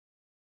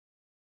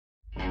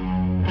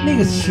那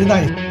个时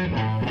代，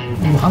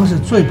武行是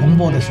最蓬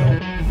勃的时候。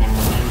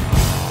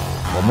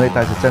我们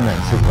但是真的很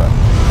适合，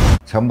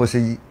全部是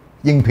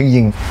硬拼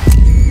硬，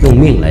用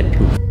命来拼，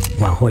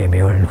往后也没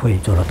有人会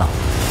做得到。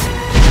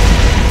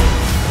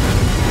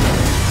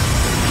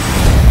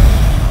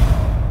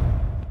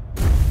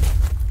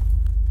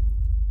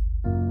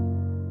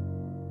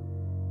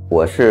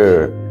我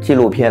是纪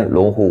录片《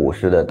龙虎武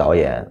师》的导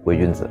演魏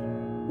君子，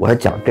我要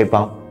讲这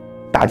帮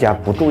大家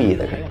不注意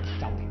的人，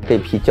这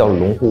批叫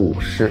龙虎武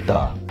师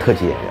的特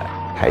技演员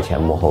台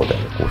前幕后的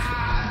故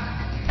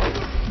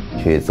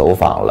事，去走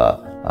访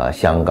了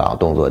香港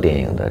动作电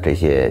影的这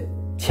些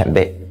前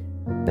辈，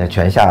那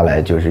全下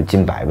来就是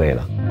近百位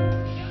了。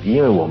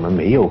因为我们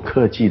没有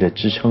科技的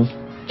支撑，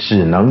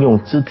只能用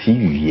肢体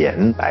语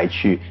言来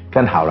去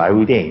跟好莱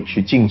坞电影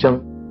去竞争。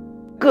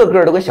个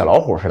个都跟小老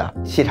虎似的，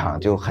气场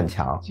就很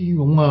强。金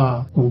融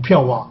啊，股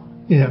票啊，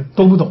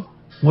都不懂，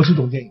我是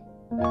懂电影。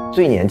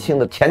最年轻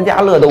的钱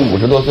嘉乐都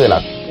50多岁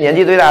了，年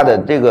纪最大的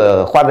这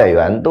个花仔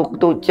园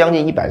都将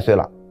近100岁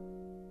了。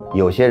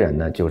有些人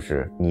呢，就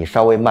是你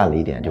稍微慢了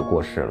一点就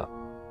过世了。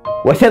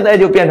我现在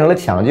就变成了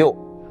抢救。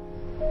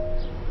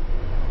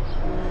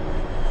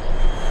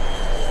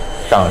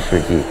上世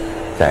纪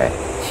在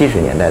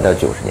70年代到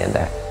90年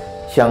代，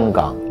香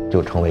港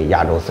就成为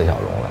亚洲4小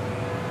龙了。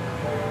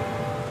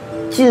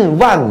近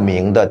万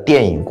名的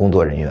电影工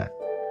作人员，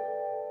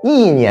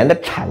一年的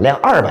产量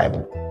200部，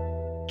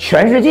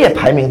全世界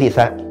排名第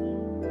3。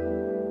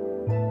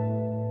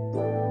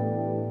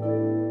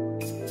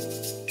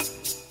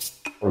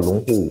龙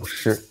虎武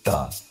师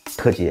的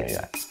特技演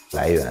员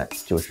来源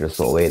就是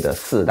所谓的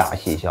4大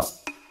戏校，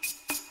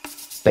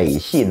北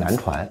戏南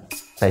传，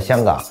在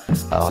香港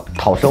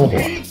讨生活，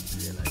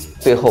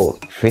最后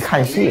谁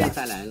看戏啊？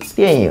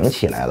电影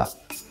起来了。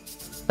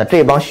那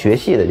这帮学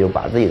戏的就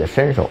把自己的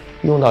身手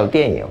用到了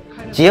电影，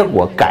结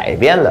果改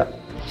变了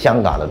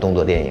香港的动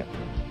作电影。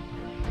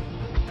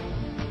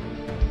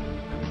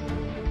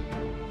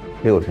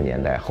60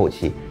年代后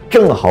期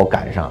正好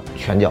赶上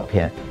拳脚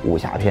片、武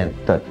侠片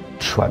的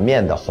全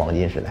面的黄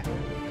金时代，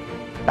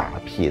大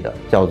批的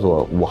叫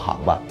做武行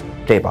吧，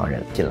这帮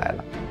人进来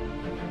了，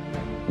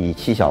以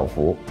七小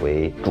福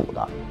为主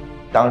的，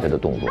当时的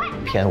动作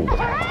偏舞台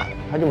化的，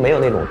他就没有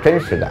那种真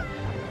实感。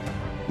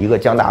一个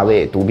姜大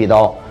卫独臂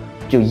刀，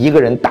就一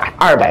个人打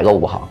200个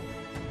武行，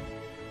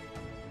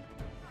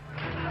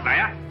来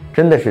呀！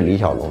真的是李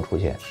小龙出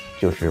现，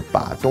就是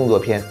把动作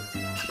片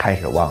开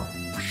始往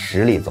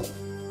实里走，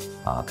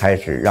开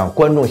始让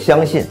观众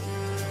相信，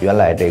原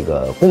来这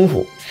个功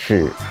夫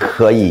是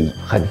可以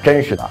很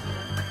真实的。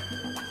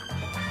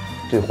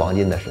最黄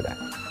金的时代，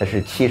那是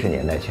70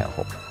年代前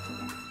后。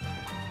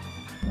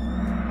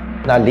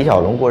那李小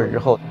龙过世之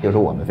后，就是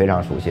我们非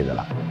常熟悉的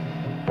了，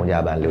洪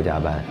家班、刘家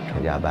班、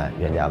程家班、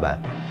袁家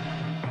班。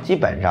基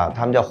本上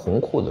他们叫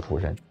红裤子出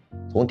身，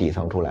从底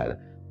层出来的，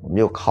我们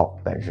就靠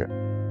本事。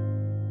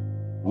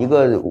一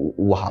个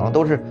武行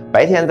都是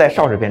白天在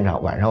邵氏片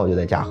场，晚上我就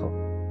在嘉禾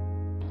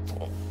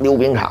溜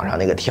冰场上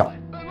那个跳，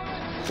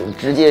就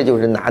直接就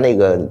是拿那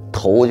个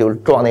头就是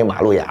撞那马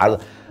路牙子，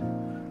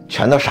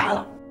全都傻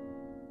了。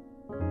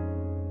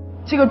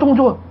这个动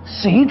作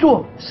谁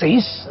做谁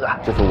死啊！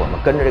就是我们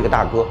跟着这个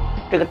大哥，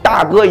这个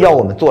大哥要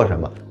我们做什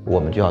么，我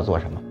们就要做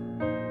什么，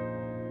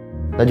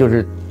那就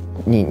是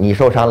你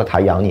受伤了，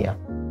他养你啊。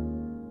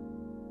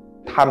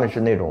他们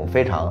是那种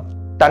非常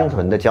单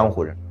纯的江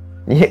湖人，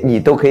你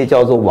都可以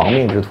叫做亡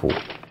命之徒。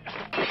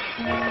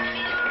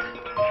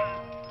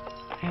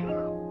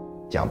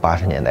讲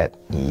80年代，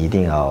你一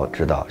定要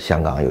知道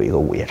香港有一个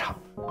午夜场，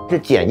是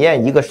检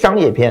验一个商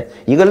业片、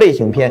一个类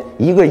型片、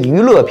一个娱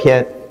乐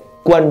片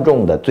观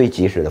众的最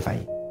及时的反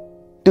应。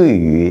对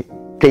于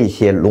这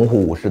些龙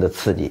虎武师的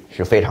刺激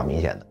是非常明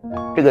显的。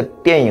这个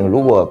电影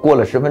如果过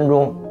了10分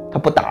钟，他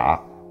不打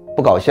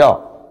不搞笑，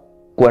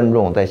观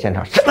众在现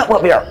场什么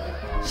破片儿，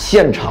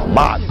现场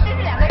骂。这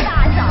两个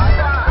大小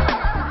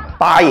子，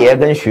八爷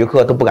跟徐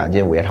克都不敢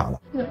进午夜场的。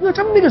因為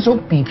真呢個時候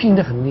被編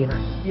得很厲害，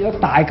如果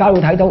大家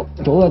會睇到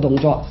做個動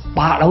作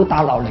8樓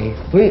打落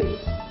嚟，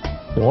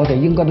我哋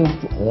應該都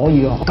可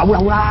以啊，9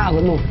樓啦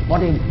咁，我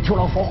哋跳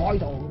落火海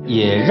度。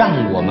也讓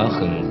我們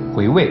很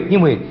回味，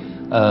因為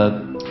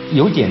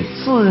有點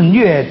自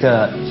虐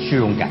的虛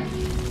榮感。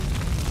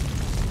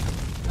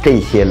这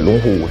些龙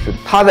虎武师，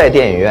他在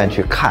电影院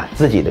去看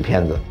自己的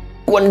片子，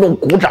观众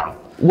鼓掌，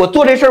我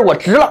做这事儿我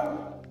值了，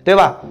对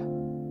吧？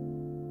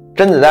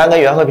甄子丹跟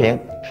袁和平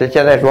是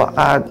现在说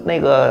啊，那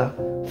个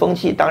风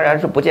气当然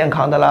是不健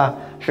康的啦，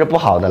是不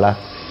好的啦。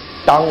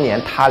当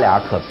年他俩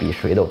可比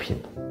谁都拼。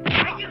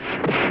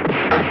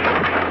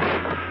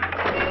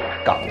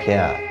港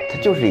片啊，它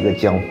就是一个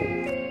江湖，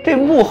这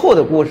幕后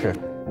的故事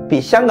比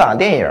香港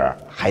电影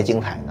还精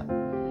彩呢。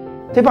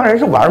这帮人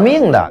是玩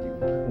命的，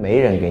没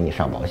人给你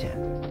上保险。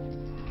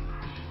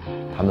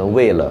他们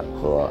为了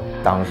和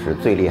当时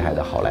最厉害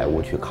的好莱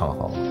坞去抗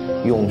衡，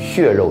用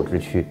血肉之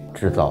躯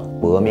制造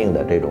搏命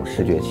的这种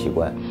视觉奇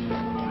观，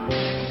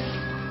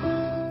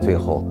最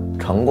后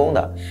成功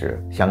的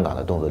使香港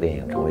的动作电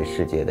影成为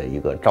世界的一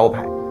个招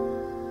牌。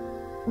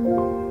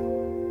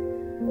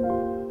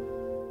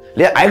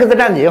连 X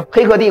战警、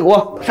黑客帝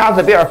国、杀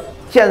死比尔，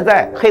现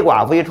在黑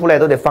寡妇一出来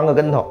都得翻个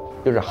跟头。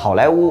就是好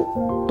莱坞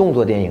动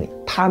作电影，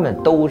他们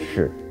都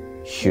是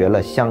学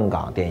了香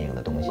港电影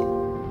的东西，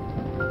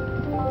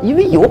因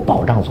为有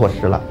保障措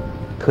施了，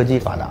科技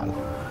发达了，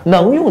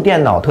能用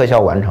电脑特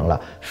效完成了，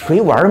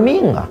谁玩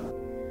命啊？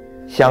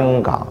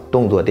香港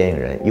动作电影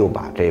人又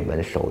把这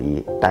门手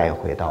艺带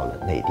回到了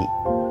内地。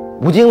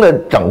吴京的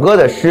整个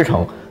的师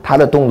承，他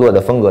的动作的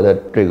风格的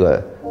这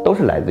个都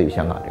是来自于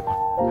香港这块。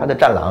他的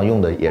战狼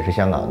用的也是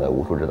香港的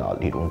武术指导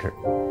李忠志，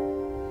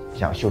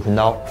像绣春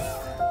刀，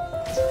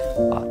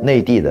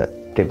内地的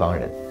这帮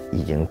人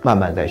已经慢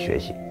慢在学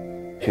习，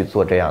去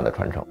做这样的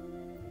传承。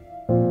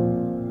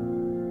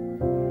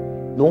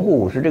龙虎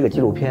武师这个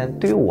纪录片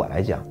对于我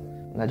来讲，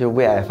那就是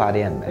为爱发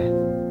电呗，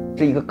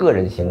是一个个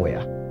人行为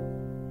啊。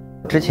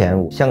之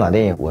前香港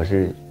电影我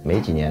是每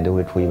几年都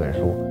会出一本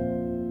书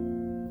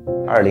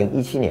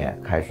，2017年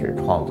开始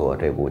创作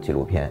这部纪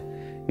录片，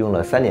用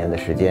了3年的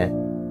时间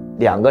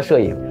，2个摄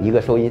影，1个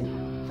收音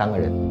，3个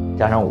人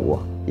加上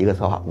我1个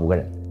策划，5个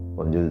人，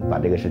我们就把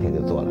这个事情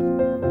就做了。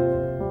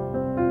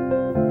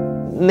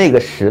那个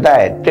时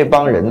代这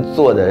帮人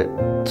做的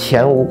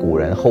前无古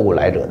人后无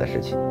来者的事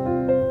情，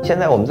现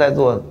在我们在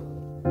做，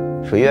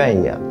谁愿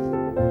意啊？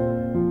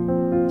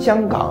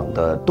香港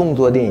的动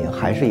作电影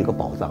还是一个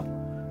宝藏，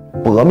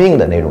搏命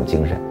的那种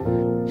精神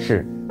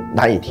是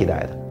难以替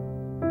代的。